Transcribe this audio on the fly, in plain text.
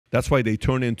That's why they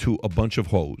turn into a bunch of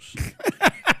hoes.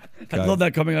 I love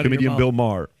that coming out Comedian of your mouth. Bill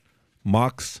Maher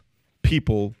mocks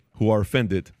people who are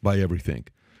offended by everything.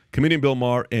 Comedian Bill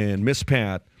Maher and Miss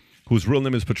Pat, whose real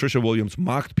name is Patricia Williams,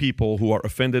 mocked people who are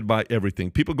offended by everything.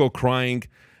 People go crying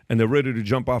and they're ready to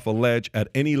jump off a ledge at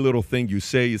any little thing you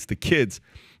say. It's the kids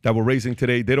that we're raising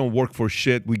today. They don't work for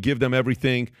shit. We give them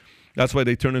everything. That's why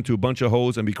they turn into a bunch of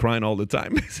hoes and be crying all the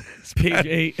time. Page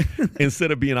 8.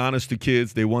 Instead of being honest to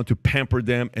kids, they want to pamper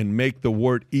them and make the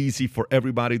word easy for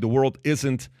everybody. The world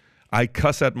isn't, I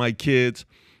cuss at my kids,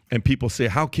 and people say,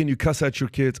 how can you cuss at your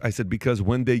kids? I said, because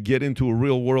when they get into a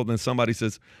real world and somebody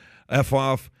says, F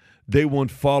off, they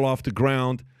won't fall off the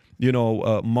ground. You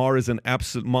know, Maher is an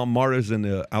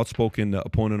outspoken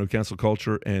opponent of cancel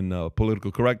culture and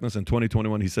political correctness. In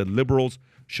 2021, he said liberals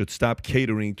should stop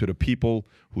catering to the people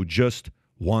who just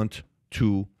want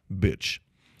to bitch.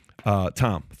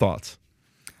 Tom, thoughts?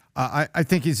 I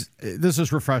think this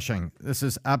is refreshing. This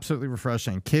is absolutely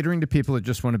refreshing. Catering to people that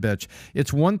just want to bitch.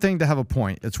 It's one thing to have a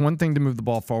point. It's one thing to move the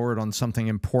ball forward on something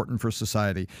important for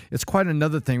society. It's quite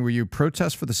another thing where you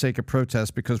protest for the sake of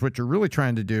protest, because what you're really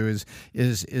trying to do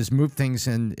is move things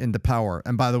into power.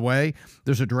 And by the way,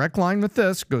 there's a direct line with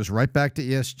this, goes right back to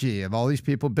ESG, of all these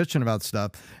people bitching about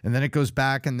stuff, and then it goes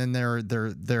back, and then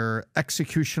their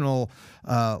executional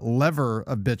lever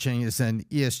of bitching is an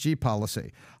ESG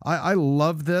policy. I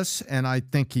love this, and I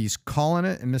think he's calling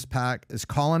it, and Miss Pack is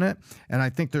calling it, and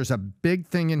I think there's a big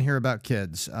thing in here about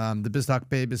kids. The BizDoc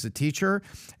Babe is a teacher,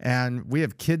 and we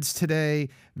have kids today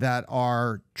that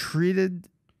are treated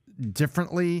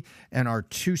differently and are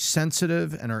too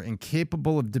sensitive and are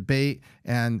incapable of debate,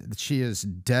 and she is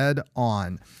dead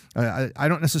on. I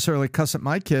don't necessarily cuss at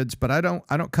my kids, but I don't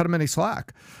cut them any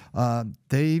slack.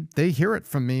 They hear it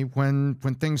from me when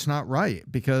things not right,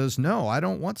 because no, I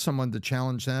don't want someone to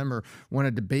challenge them or want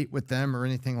to debate with them or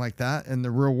anything like that in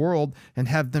the real world and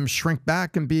have them shrink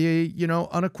back and be, you know,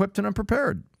 unequipped and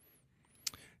unprepared.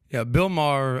 Yeah, Bill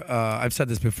Maher, I've said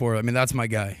this before. I mean, that's my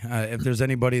guy. If there's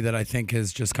anybody that I think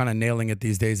is just kind of nailing it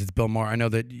these days, it's Bill Maher. I know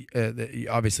that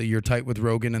obviously you're tight with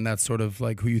Rogan, and that's sort of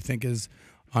like who you think is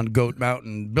on Goat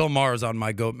Mountain. Bill Maher is on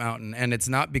my Goat Mountain, and it's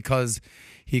not because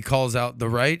he calls out the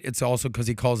right. It's also because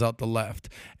he calls out the left.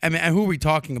 I mean, and who are we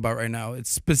talking about right now? It's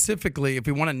specifically, if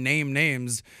we want to name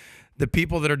names, the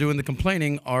people that are doing the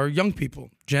complaining are young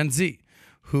people, Gen Z,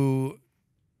 who,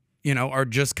 you know, are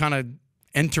just kind of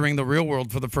entering the real world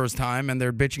for the first time, and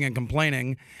they're bitching and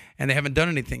complaining, and they haven't done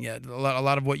anything yet. A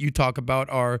lot of what you talk about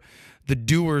are the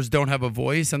doers don't have a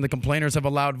voice, and the complainers have a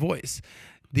loud voice.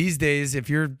 These days, if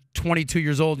you're 22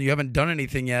 years old and you haven't done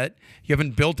anything yet, you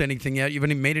haven't built anything yet, you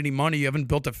haven't made any money, you haven't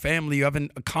built a family, you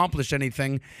haven't accomplished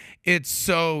anything, it's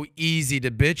so easy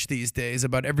to bitch these days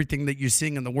about everything that you're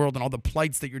seeing in the world and all the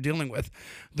plights that you're dealing with.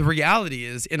 The reality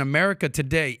is, in America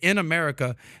today,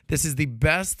 this is the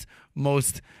best,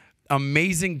 most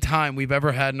amazing time we've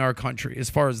ever had in our country as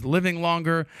far as living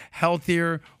longer,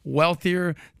 healthier,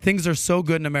 wealthier. Things are so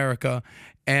good in America.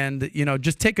 And, you know,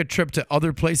 just take a trip to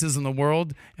other places in the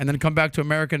world and then come back to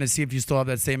America and see if you still have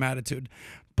that same attitude.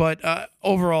 But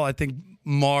overall, I think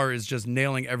Maher is just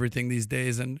nailing everything these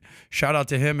days. And shout out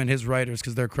to him and his writers,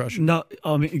 because they're crushing. No,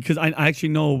 because I actually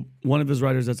know one of his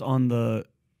writers that's on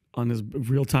his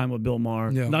Real Time with Bill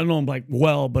Maher. Yeah. I don't know him like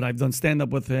well, but I've done stand up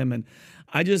with him, and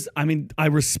I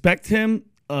respect him.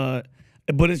 But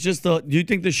it's just do you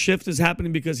think the shift is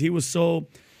happening because he was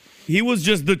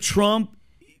just the Trump?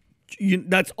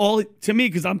 That's all to me,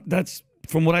 because that's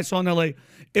from what I saw in LA.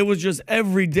 It was just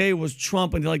every day was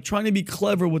Trump, and they're like trying to be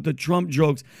clever with the Trump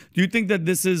jokes. Do you think that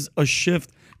this is a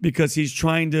shift because he's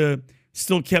trying to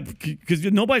still because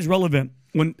nobody's relevant?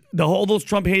 When all those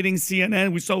Trump hating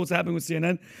CNN, we saw what's happening with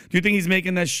CNN. Do you think he's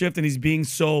making that shift and he's being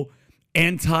so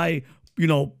anti,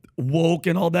 woke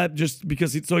and all that just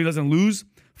because so he doesn't lose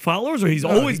followers, or he's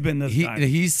always been this guy?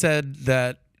 He said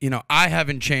that, I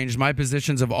haven't changed. My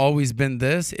positions have always been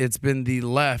this. It's been the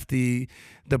left, the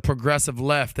progressive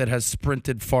left that has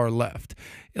sprinted far left.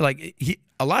 Like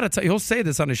a lot of times, he'll say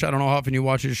this on his show. I don't know how often you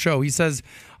watch his show. He says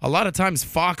a lot of times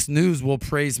Fox News will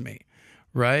praise me.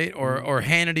 Right? Or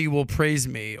Hannity will praise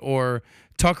me, or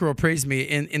Tucker will praise me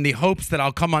in the hopes that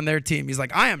I'll come on their team. He's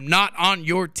like, I am not on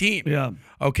your team. Yeah.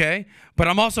 Okay? But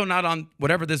I'm also not on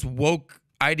whatever this woke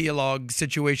ideologue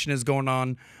situation is going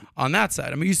on that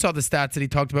side. I mean, you saw the stats that he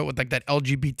talked about with like that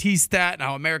LGBT stat and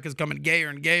how America's coming gayer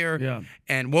and gayer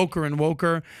and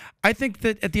woker. I think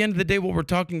that at the end of the day, what we're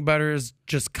talking about here is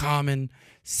just common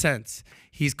sense.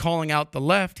 He's calling out the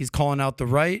left, he's calling out the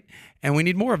right, and we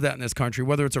need more of that in this country,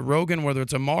 whether it's a Rogan, whether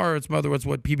it's a Maher, whether it's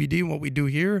what PBD and what we do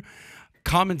here.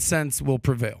 Common sense will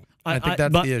prevail. I think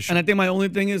that's the issue. And I think my only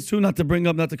thing is, too, not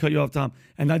to cut you off, Tom,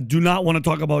 and I do not want to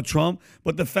talk about Trump,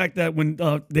 but the fact that when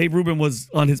Dave Rubin was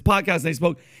on his podcast and they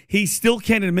spoke, he still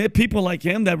can't admit, people like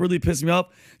him, that really pissed me off,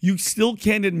 you still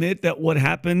can't admit that what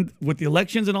happened with the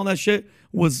elections and all that shit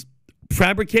was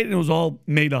fabricated and it was all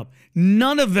made up.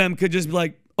 None of them could just be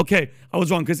like, okay, I was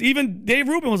wrong. Because even Dave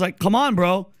Rubin was like, come on,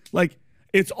 bro. Like,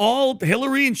 it's all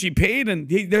Hillary and she paid, and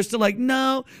they're still like,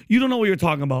 no, you don't know what you're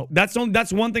talking about. That's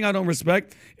one thing I don't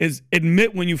respect, is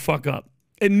admit when you fuck up.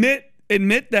 Admit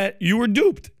that you were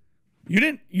duped. You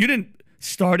didn't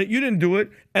start it. You didn't do it.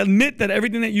 Admit that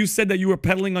everything that you said that you were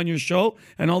peddling on your show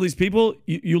and all these people,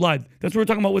 you lied. That's what we're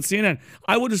talking about with CNN.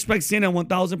 I would respect CNN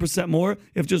 1,000% more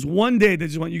if just one day they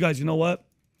just went, you guys, you know what?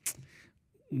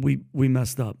 We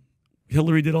messed up.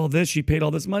 Hillary did all this. She paid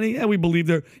all this money. And we believed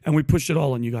her, and we pushed it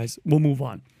all on you guys. We'll move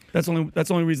on. That's the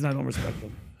only reason I don't respect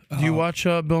them. Do you watch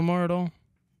Bill Maher at all?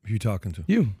 Who are you talking to?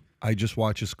 You. I just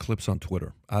watch his clips on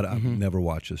Twitter. I've never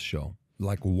watched his show.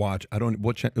 I don't.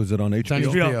 What was it on HBO? It's on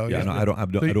HBO. Yeah, no, I don't. So I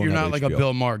don't. You're have not like HBO. a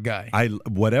Bill Maher guy.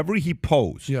 Whatever he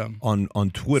posts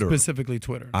on Twitter, Specifically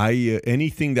Twitter.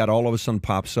 Anything that all of a sudden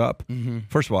pops up.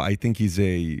 First of all, I think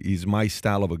he's my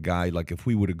style of a guy. Like if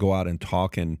we were to go out and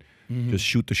talk and just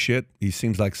shoot the shit, he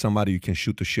seems like somebody you can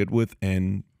shoot the shit with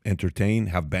and entertain,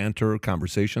 have banter,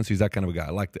 conversations. He's that kind of a guy.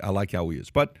 I like how he is.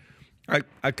 But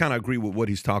I kind of agree with what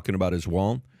he's talking about as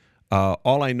well.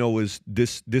 All I know is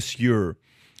this year,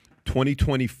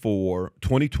 2024,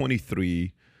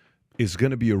 2023 is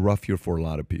going to be a rough year for a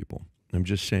lot of people. I'm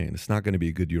just saying, it's not going to be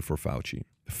a good year for Fauci.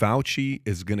 Fauci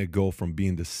is going to go from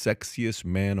being the sexiest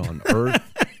man on earth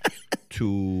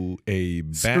to a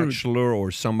bachelor or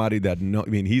somebody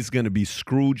he's going to be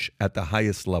Scrooge at the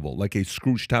highest level, like a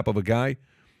Scrooge type of a guy.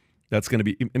 That's going to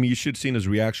be, you should have seen his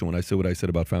reaction when I said what I said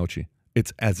about Fauci.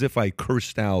 It's as if I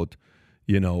cursed out,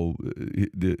 to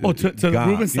God.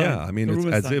 Rubenstein. Yeah,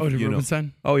 it's as if,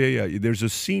 Rubenstein? Oh, yeah. There's a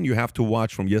scene you have to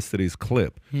watch from yesterday's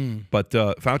clip. But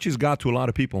Fauci's God to a lot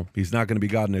of people. He's not going to be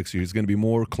God next year. He's going to be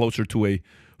more closer to a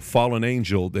fallen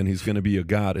angel than he's going to be a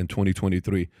God in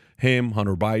 2023. Him,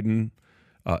 Hunter Biden,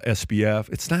 SPF.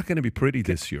 It's not going to be pretty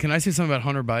this year. Can I say something about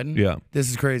Hunter Biden? Yeah. This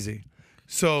is crazy.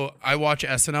 So I watch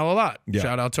SNL a lot. Yeah.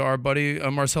 Shout out to our buddy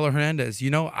Marcelo Hernandez.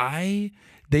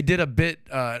 They did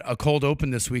a cold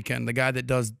open this weekend. The guy that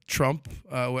does Trump,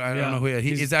 I don't know who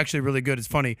he is. He's actually really good. It's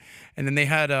funny. And then they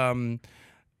had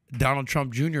Donald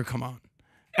Trump Jr. come on.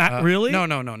 Really? No,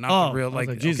 not real.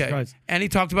 Like Jesus Christ. And he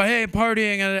talked about, hey,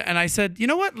 partying. And I said, you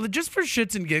know what? Just for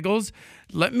shits and giggles,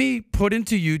 let me put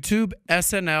into YouTube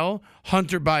SNL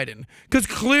Hunter Biden. Because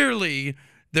clearly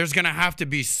there's going to have to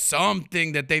be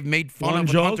something that they've made fun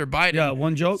of with Hunter Biden. Yeah,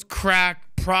 one joke. It's crack,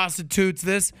 prostitutes,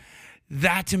 this.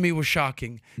 That to me was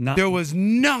shocking. There was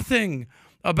nothing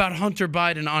about Hunter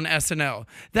Biden on SNL.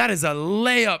 That is a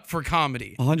layup for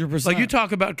comedy. 100%. Like you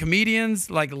talk about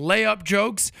comedians, like layup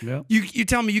jokes. Yeah. You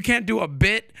tell me you can't do a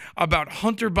bit about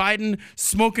Hunter Biden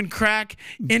smoking crack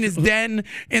in his den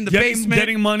in the basement.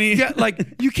 Getting money. Yeah,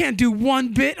 like you can't do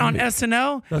one bit on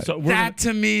SNL. That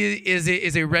to me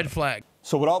is a red flag.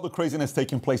 So with all the craziness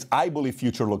taking place, I believe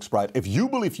future looks bright. If you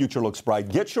believe future looks bright,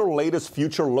 get your latest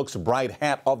Future Looks Bright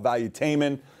hat of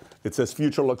Valuetainment. It says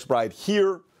Future Looks Bright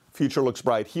here, Future Looks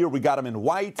Bright here. We got them in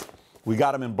white, we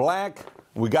got them in black,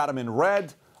 we got them in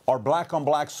red. Our black on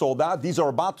black sold out. These are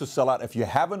about to sell out. If you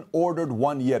haven't ordered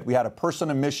one yet, we had a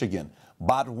person in Michigan,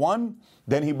 bought one,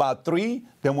 then he bought three.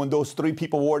 Then when those three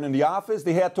people weren't in the office,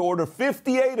 they had to order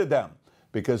 58 of them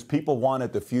because people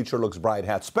wanted the Future Looks Bright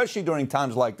hat, especially during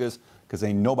times like this, because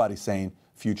ain't nobody saying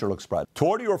Future Looks Bright. To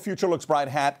order your Future Looks Bright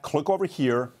hat, click over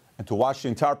here. And to watch the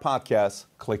entire podcast,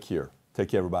 click here. Take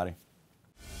care, everybody.